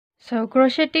So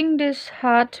crocheting this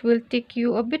hat will take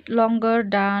you a bit longer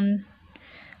than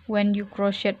when you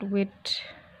crochet with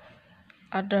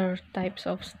other types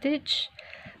of stitch,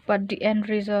 but the end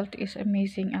result is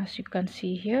amazing, as you can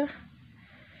see here.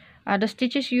 The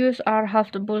stitches used are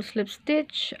half double slip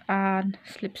stitch and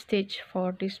slip stitch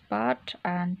for this part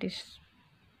and this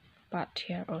part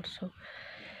here also.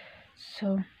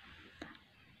 So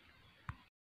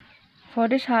for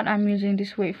this hat I'm using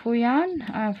this weight for yarn,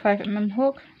 5mm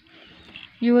hook.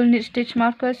 You will need stitch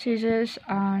marker, scissors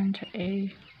and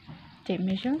a tape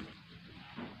measure,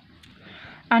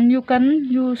 and you can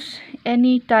use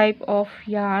any type of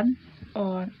yarn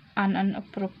or an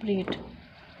appropriate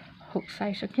hook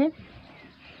size. Okay,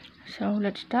 so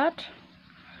let's start.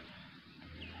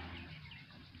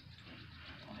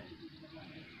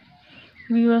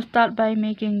 We will start by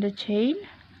making the chain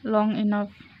long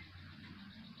enough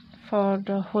for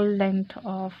the whole length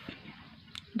of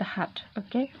the hat.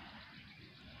 Okay,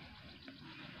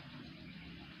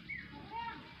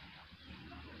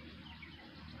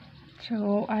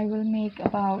 so I will make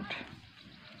about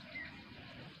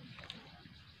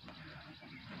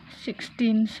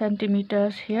 16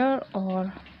 centimeters here,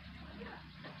 or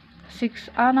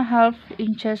 6.5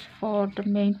 inches for the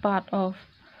main part of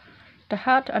the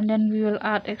hat, and then we will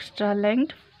add extra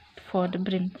length for the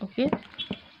brim. Okay,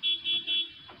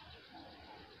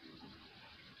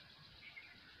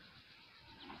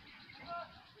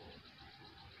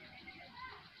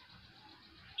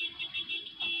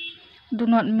 do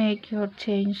not make your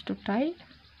chains too tight.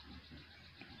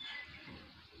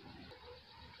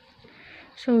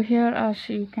 So here, as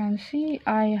you can see,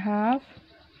 I have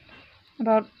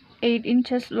about 8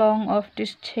 inches long of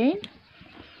this chain,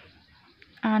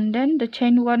 and then the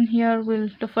chain one here will,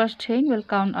 the first chain will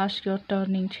count as your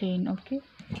turning chain. Okay,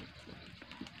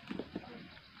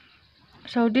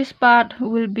 so this part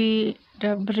will be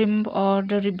the brim or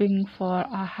the ribbing for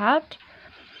a hat.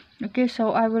 Okay,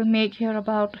 so I will make here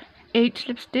about 8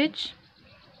 slip stitch.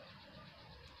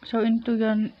 So into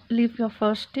your, leave your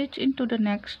first stitch into the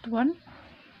next one,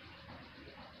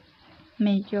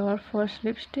 make your first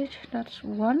slip stitch. That's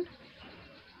 1,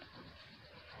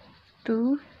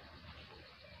 2,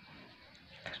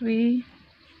 3,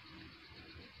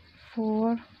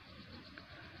 4,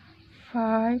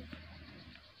 5,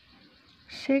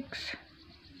 6,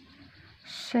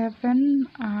 7,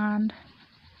 and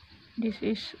this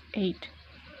is 8.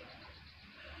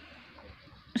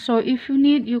 So if you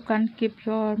need, you can keep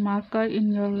your marker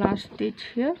in your last stitch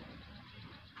here,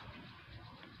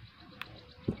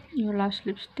 your last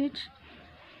slip stitch.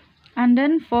 And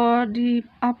then for the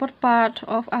upper part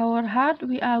of our hat,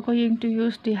 we are going to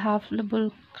use the half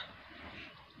double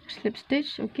slip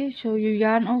stitch. Okay, so you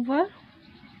yarn over,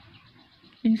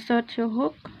 insert your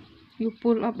hook, you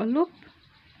pull up a loop,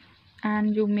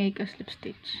 and you make a slip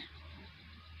stitch.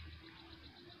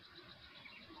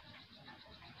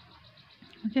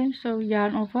 Okay, so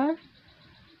yarn over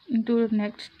into the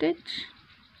next stitch,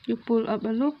 you pull up a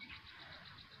loop,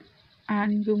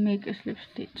 and you make a slip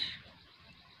stitch.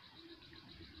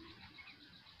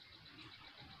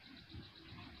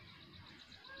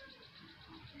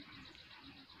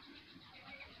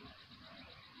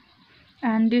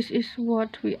 And this is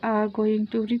what we are going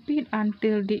to repeat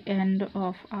until the end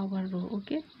of our row.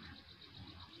 Okay,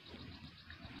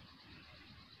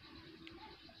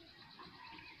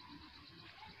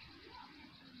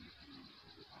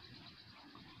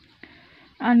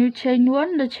 and you chain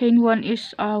one, the chain one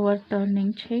is our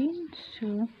turning chain.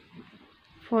 So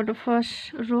for the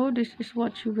first row, this is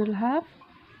what you will have,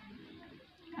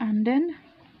 and then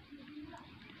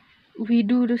we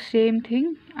do the same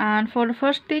thing. And for the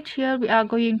first stitch here, we are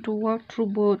going to work through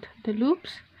both the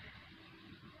loops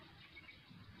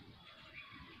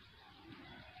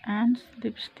and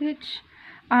slip stitch,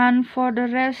 and for the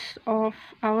rest of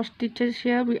our stitches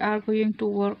here, we are going to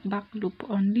work back loop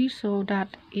only, so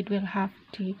that it will have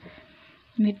the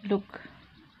mid look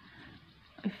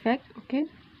effect. Okay,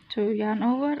 so yarn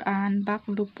over and back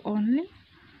loop only,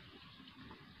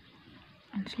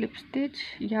 and slip stitch,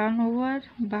 yarn over,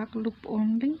 back loop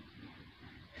only,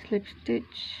 slip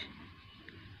stitch,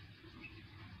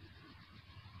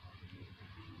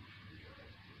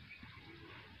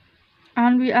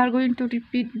 and we are going to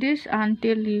repeat this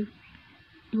until you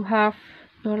have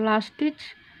your last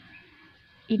stitch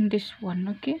in this one.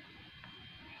 Okay,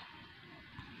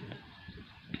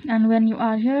 and when you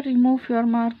are here, remove your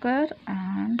marker,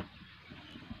 and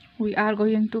we are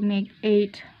going to make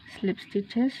 8 slip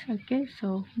stitches. Okay,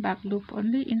 so back loop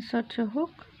only, insert your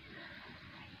hook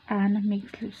and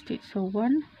make slip stitch. So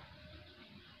 1,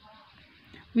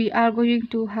 we are going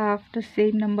to have the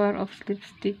same number of slip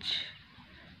stitch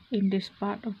in this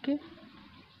part. Okay,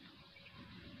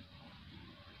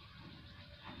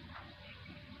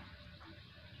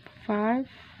 5,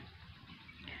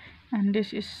 and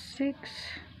this is 6,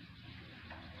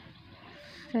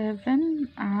 7,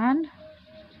 and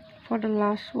for the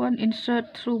last one,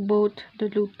 insert through both the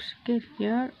loops. Okay,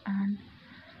 here and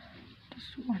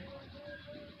this one,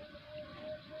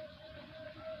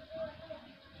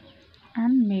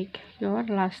 and make your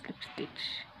last slip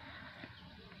stitch.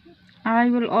 I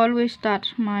will always start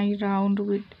my round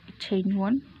with chain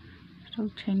 1. So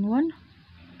chain 1,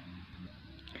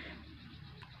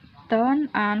 turn,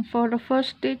 and for the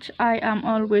first stitch I am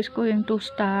always going to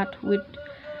start with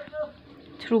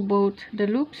through both the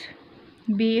loops,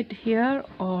 be it here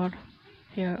or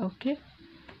here. Okay,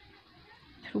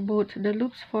 through both the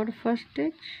loops for the first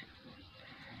stitch,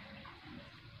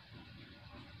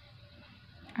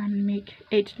 and make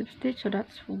 8 slip stitch, so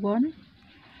that's 1,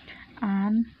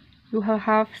 and you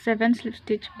have 7 slip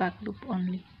stitch back loop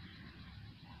only.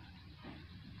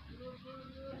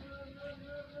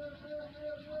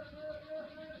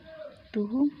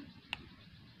 2,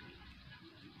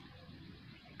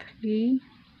 3,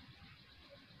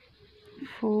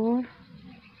 4,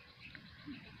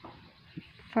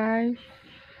 5,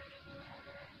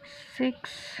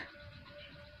 6,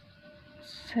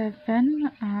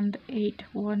 7, and 8,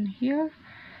 1 here.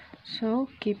 So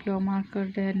keep your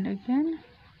marker then again,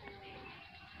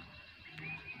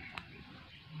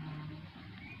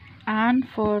 and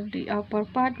for the upper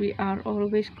part we are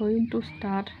always going to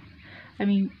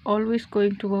always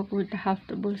going to work with the half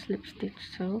double slip stitch.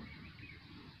 So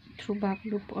through back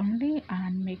loop only,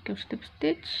 and make your slip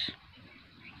stitch.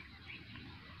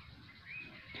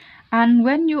 And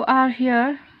when you are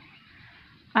here,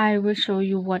 I will show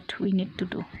you what we need to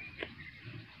do.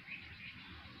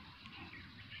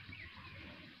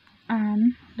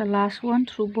 And the last one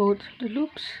through both the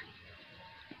loops,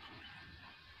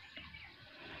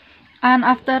 and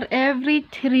after every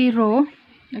 3 row,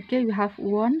 okay, we have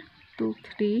 1, 2,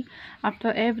 3.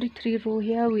 After every 3 row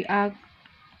here, we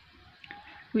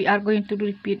are going to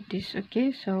repeat this.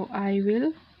 Okay, so I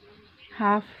will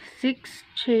have 6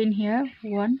 chain here,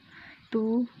 1,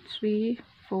 2, 3,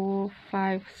 4,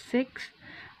 5, 6,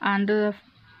 and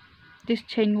this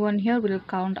chain 1 here will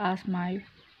count as my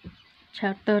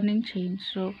turning chain.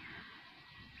 So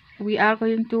we are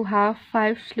going to have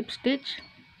 5 slip stitch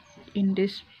in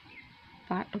this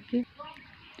part. Okay,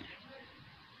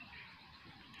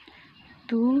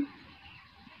 2,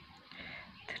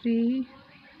 3,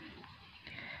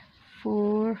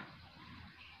 4,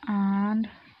 and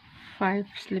 5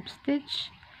 slip stitch,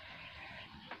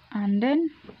 and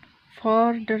then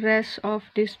for the rest of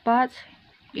this part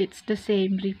it's the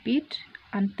same, repeat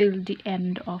until the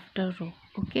end of the row.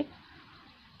 Okay,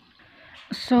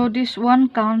 so this one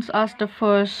counts as the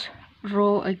first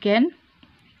row again.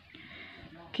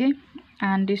 Okay,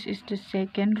 and this is the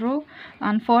second row,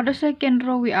 and for the second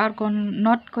row we are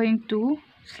not going to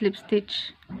slip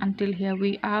stitch until here.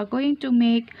 We are going to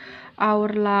make our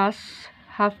last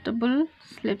half double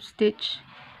slip stitch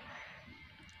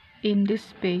in this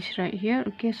space right here.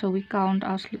 Okay, so we count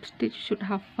our slip stitch, should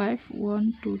have 5,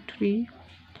 1, 2, 3,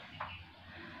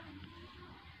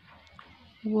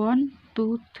 1,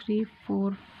 2, 3,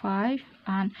 4, 5,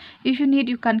 and if you need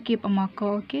you can keep a marker.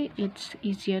 Okay, it's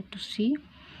easier to see.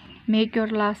 Make your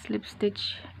last slip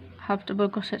stitch, half double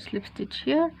crochet slip stitch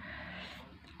here,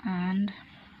 and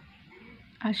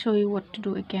I'll show you what to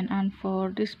do again. And for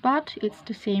this part it's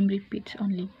the same, repeats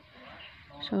only.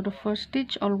 So the first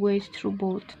stitch always through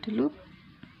both the loop,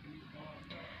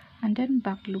 and then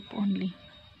back loop only.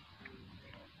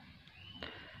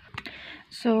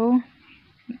 So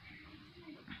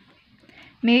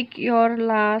make your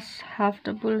last half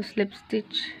double slip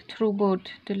stitch through both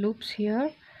the loops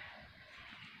here,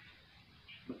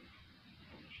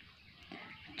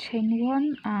 chain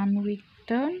 1, and we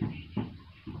turn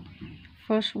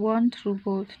first one through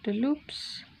both the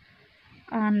loops,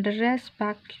 and the rest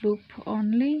back loop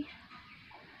only,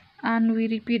 and we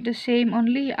repeat the same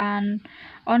only. And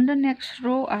on the next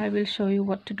row I will show you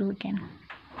what to do again.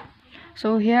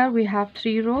 So here we have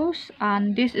 3 rows,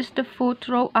 and this is the 4th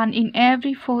row, and in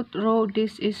every 4th row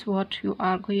this is what you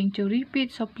are going to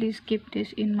repeat. So please keep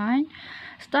this in mind.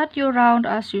 Start your round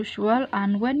as usual,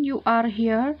 and when you are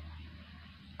here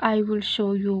I will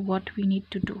show you what we need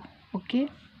to do. Okay,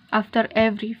 after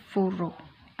every 3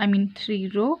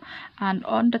 row, and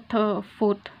on the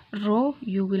 4th row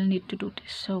you will need to do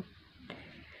this. So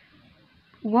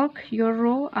work your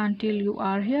row until you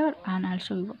are here, and I'll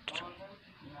show you what to do.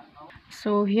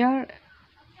 So here,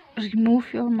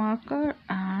 remove your marker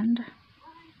and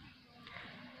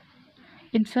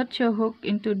insert your hook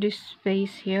into this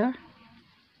space here.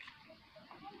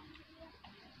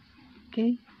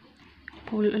 Okay,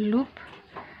 pull a loop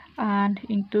and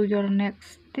into your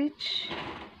next stitch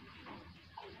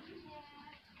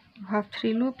you have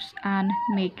 3 loops and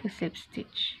make a slip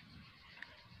stitch.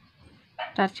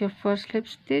 That's your first slip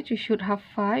stitch. You should have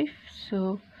 5,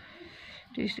 so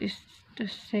this is the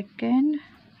second,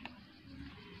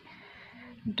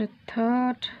 the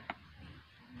third,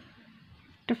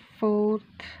 the fourth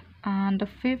and the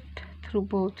fifth through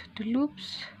both the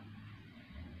loops.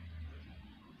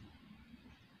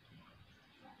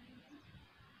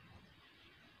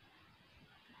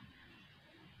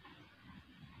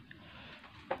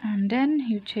 And then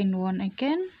you chain 1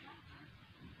 again.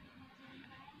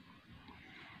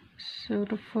 So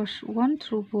the first one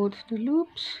through both the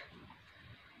loops,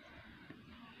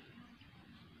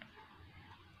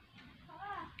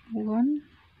 one,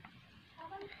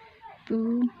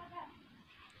 2,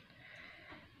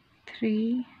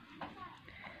 3,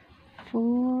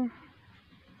 4,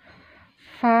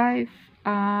 5,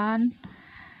 and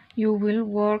you will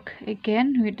work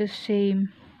again with the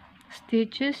same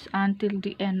stitches until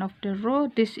the end of the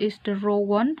row. This is the row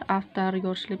 1 after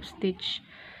your slip stitch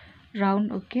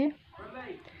round. Okay,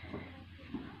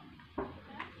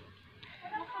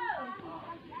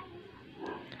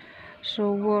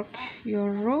 so work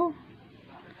your row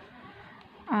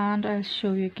and I'll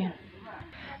show you again.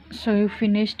 So you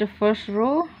finish the first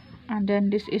row and then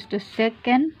this is the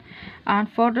second, and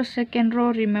for the second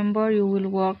row remember you will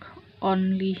work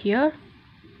only here.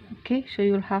 Okay, so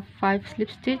you'll have 5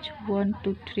 slip stitch, 1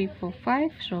 2 3 4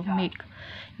 5. So make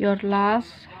your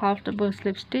last half double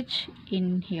slip stitch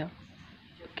in here.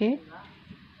 Okay,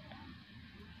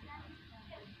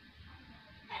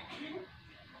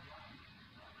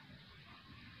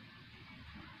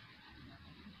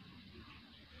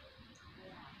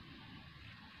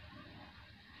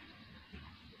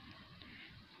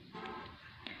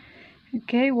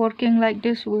 working like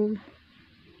this will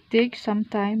take some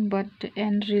time, but the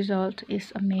end result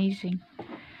is amazing.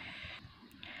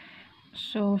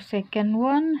 So second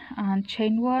one and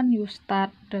chain 1, you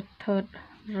start the third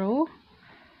row.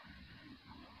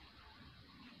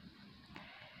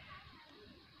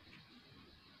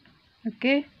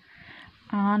 Okay,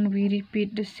 and we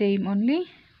repeat the same only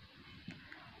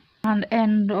and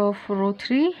end of row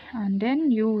 3, and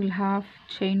then you will have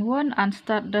chain 1 and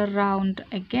start the round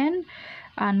again.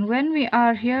 And when we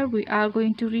are here we are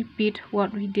going to repeat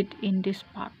what we did in this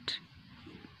part.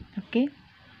 Okay,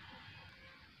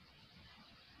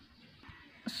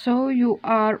 so you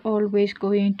are always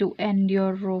going to end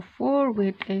your row 4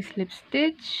 with a slip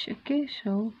stitch. Okay,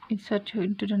 so insert you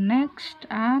into the next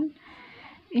and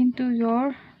into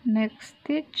your next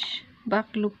stitch, back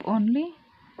loop only,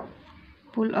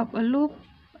 pull up a loop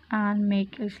and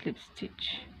make a slip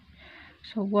stitch.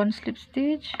 So 1 slip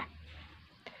stitch,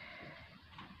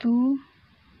 2,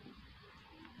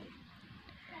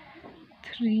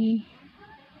 3,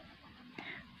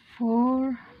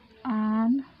 4,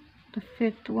 and the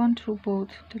 5th one through both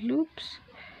the loops.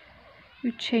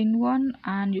 You chain 1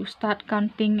 and you start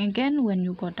counting again when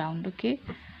you go down. Okay,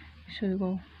 so you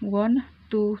go 1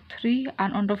 2 3,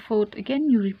 and on the 4th again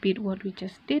you repeat what we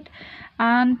just did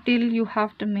until you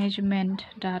have the measurement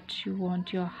that you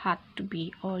want your hat to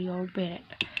be or your beret.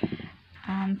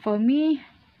 And for me,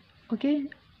 okay,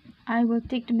 I will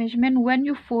take the measurement when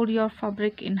you fold your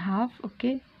fabric in half.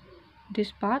 Okay,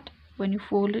 this part, when you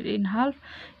fold it in half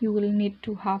you will need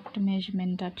to have the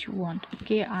measurement that you want.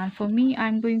 Okay, and for me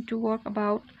I'm going to work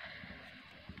about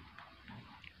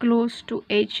close to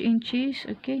 8 inches.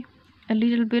 Okay, a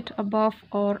little bit above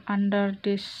or under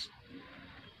this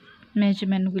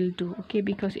measurement will do. Okay,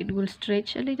 because it will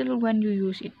stretch a little when you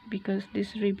use it, because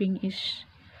this ribbing is,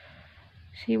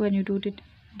 see, when you do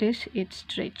this it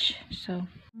stretch. So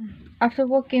after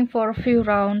working for a few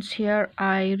rounds here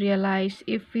I realized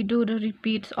if we do the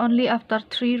repeats only after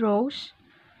 3 rows,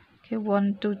 okay,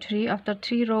 1 2 3, after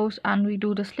 3 rows, and we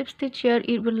do the slip stitch here,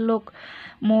 it will look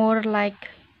more like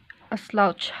a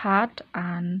slouch hat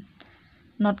and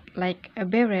not like a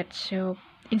beret. So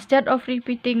instead of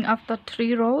repeating after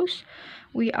 3 rows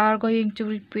we are going to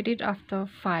repeat it after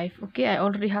 5. Okay, I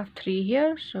already have 3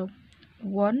 here, so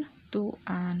 1 2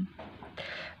 and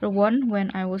the 1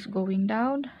 when I was going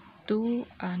down, 2,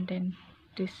 and then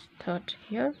this third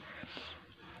here.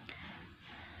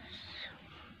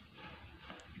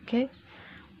 Okay,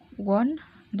 1,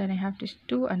 then I have this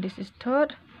 2 and this is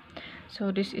third,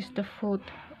 so this is the 4th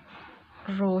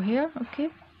row here. Okay,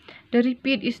 the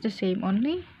repeat is the same,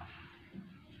 only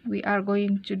we are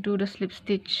going to do the slip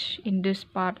stitch in this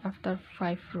part after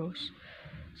 5 rows.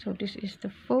 So this is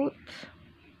the 4th,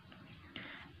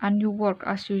 and you work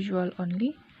as usual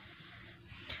only.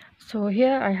 So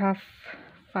here I have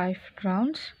 5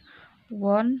 rounds,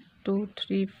 1 2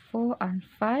 3 4 and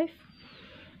 5,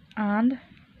 and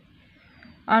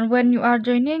when you are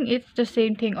joining, it's the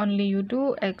same thing, only you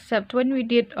do, except when we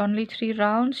did only 3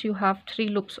 rounds, you have 3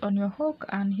 loops on your hook,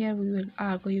 and here we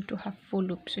are going to have 4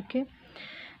 loops. Okay,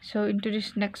 so into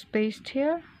this next space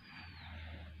here,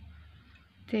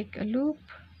 take a loop,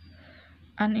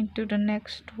 and into the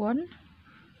next one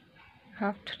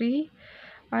have 3,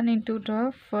 and into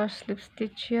the first slip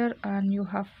stitch here, and you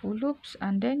have 4 loops,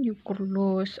 and then you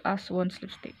close as 1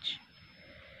 slip stitch.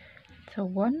 So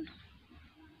 1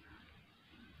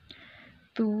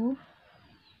 2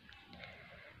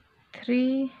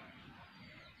 3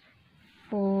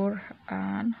 4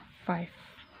 and 5.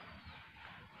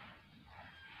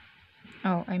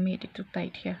 Oh, I made it too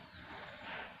tight here.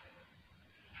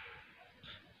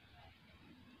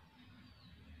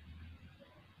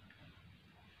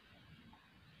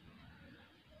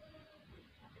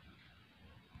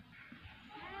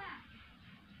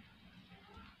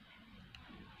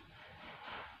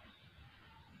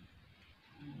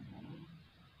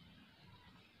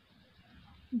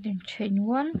 Then chain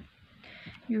 1,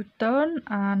 you turn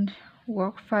and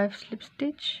work 5 slip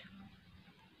stitch,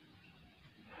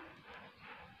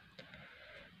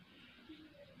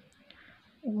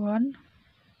 1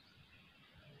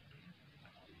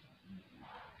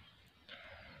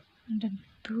 and then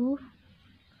 2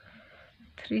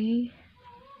 3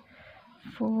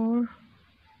 4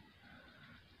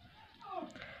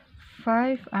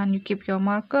 5, and you keep your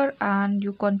marker and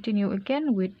you continue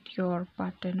again with your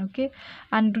pattern. Okay,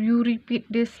 and you repeat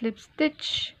this slip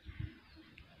stitch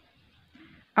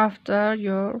after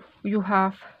you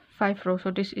have 5 rows.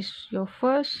 So this is your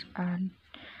first, and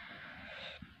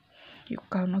you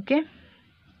count. Okay,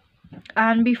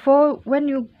 and before, when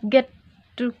you get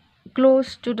to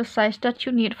close to the size that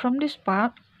you need from this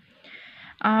part,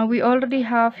 we already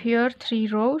have here 3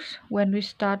 rows when we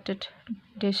started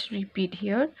this repeat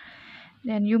here.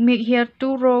 Then you make here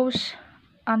 2 rows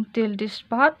until this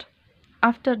part.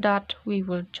 After that we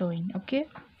will join.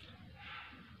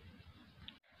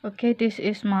 Okay, this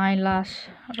is my last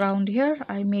round here.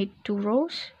 I made 2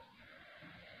 rows,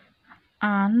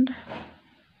 and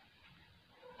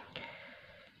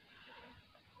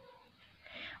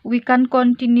we can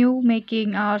continue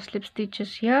making our slip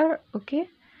stitches here. Okay,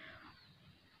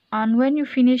 and when you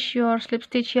finish your slip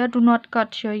stitch here, do not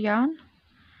cut your yarn.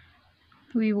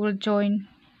 We will join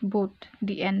both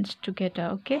the ends together.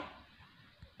 Okay,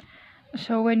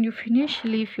 so when you finish,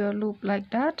 leave your loop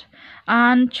like that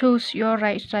and choose your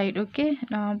right side. Okay,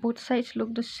 now both sides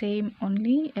look the same,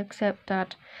 only except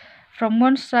that from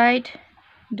one side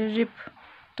the rib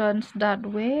turns that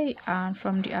way, and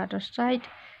from the other side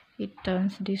it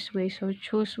turns this way. So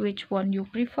choose which one you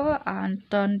prefer and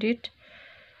turn it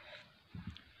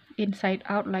inside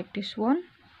out like this one.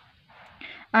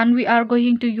 And we are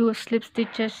going to use slip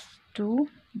stitches to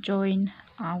join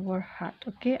our hat.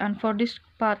 Okay, and for this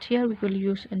part here we will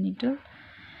use a needle.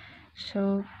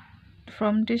 So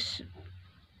from this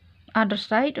other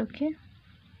side, okay,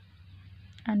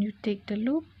 and you take the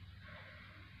loop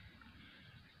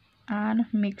and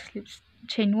make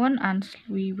chain 1, and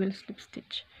we will slip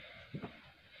stitch.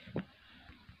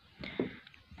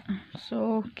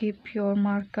 So keep your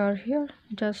marker here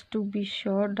just to be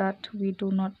sure that we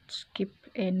do not skip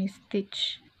any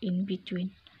stitch in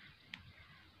between.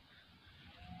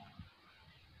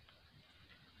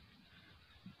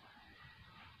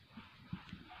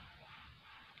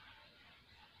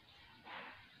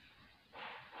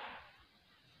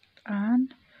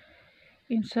 And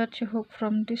insert your hook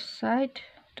from this side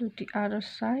to the other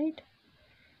side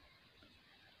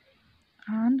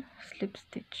and slip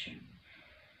stitch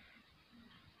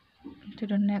to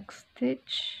the next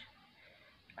stitch,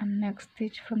 and next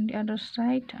stitch from the other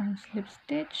side and slip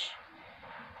stitch,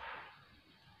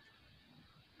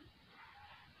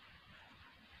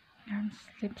 and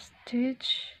slip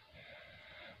stitch,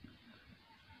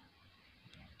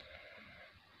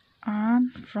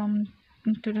 and from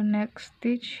into the next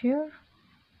stitch here,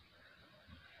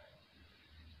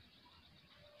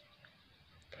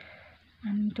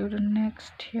 and to the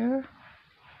next here,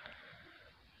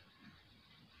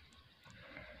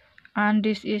 and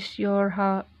this is your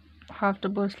half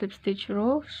double slip stitch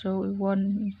row. So we want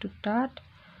into that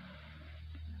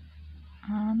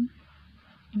and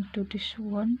into this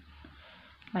one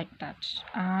like that,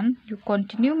 and you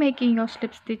continue making your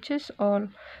slip stitches all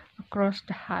across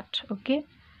the hat. Okay,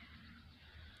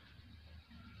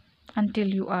 until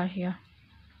you are here.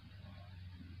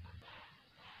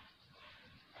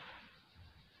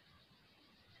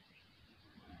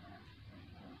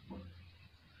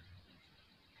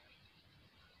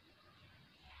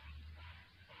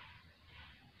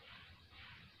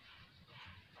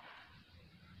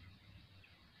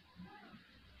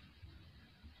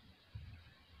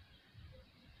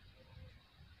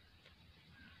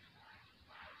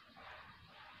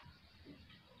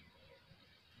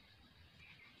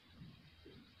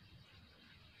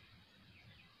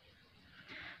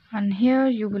 and here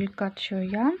you will cut your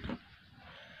yarn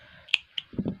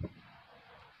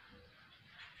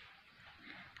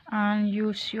and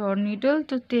use your needle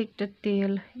to take the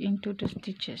tail into the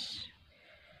stitches.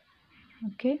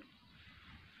 Okay,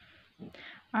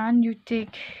 and you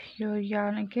take your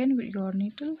yarn again with your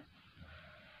needle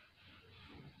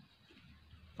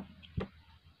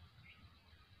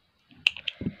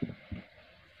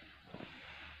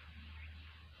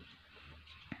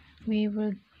we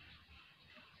will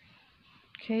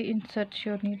insert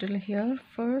your needle here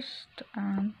first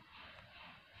and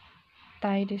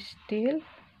tie this tail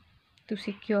to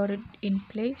secure it in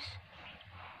place,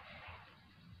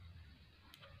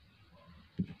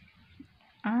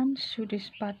 and sew this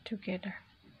part together.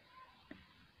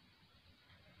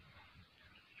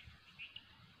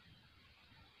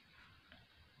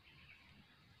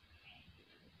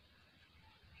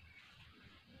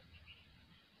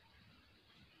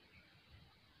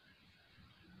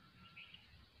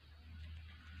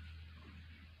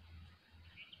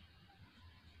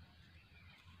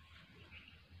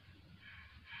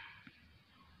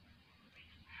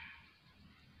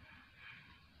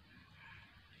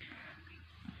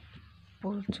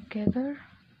 Pull together,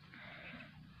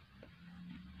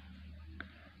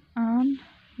 and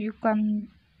you can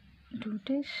do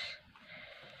this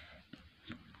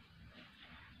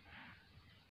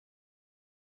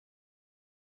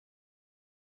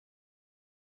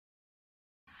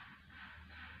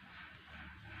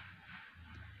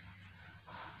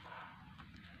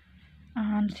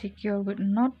and secure with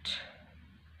knot.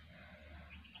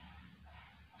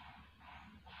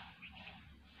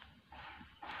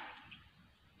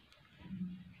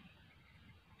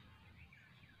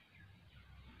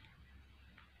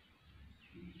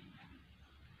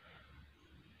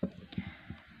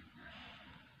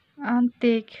 And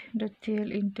take the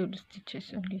tail into the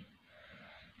stitches only.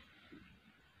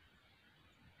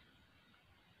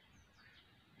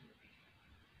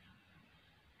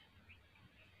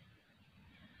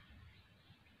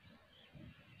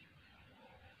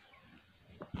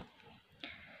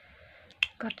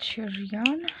 Cut your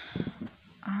yarn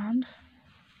and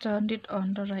turn it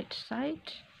on the right side.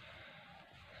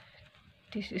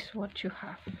 This is what you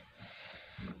have.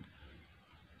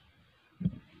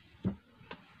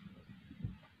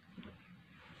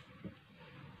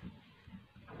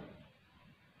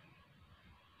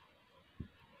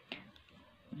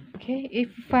 Okay,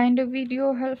 if you find the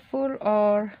video helpful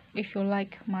or if you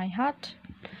like my hat,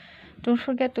 don't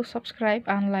forget to subscribe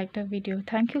and like the video.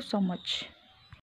 Thank you so much.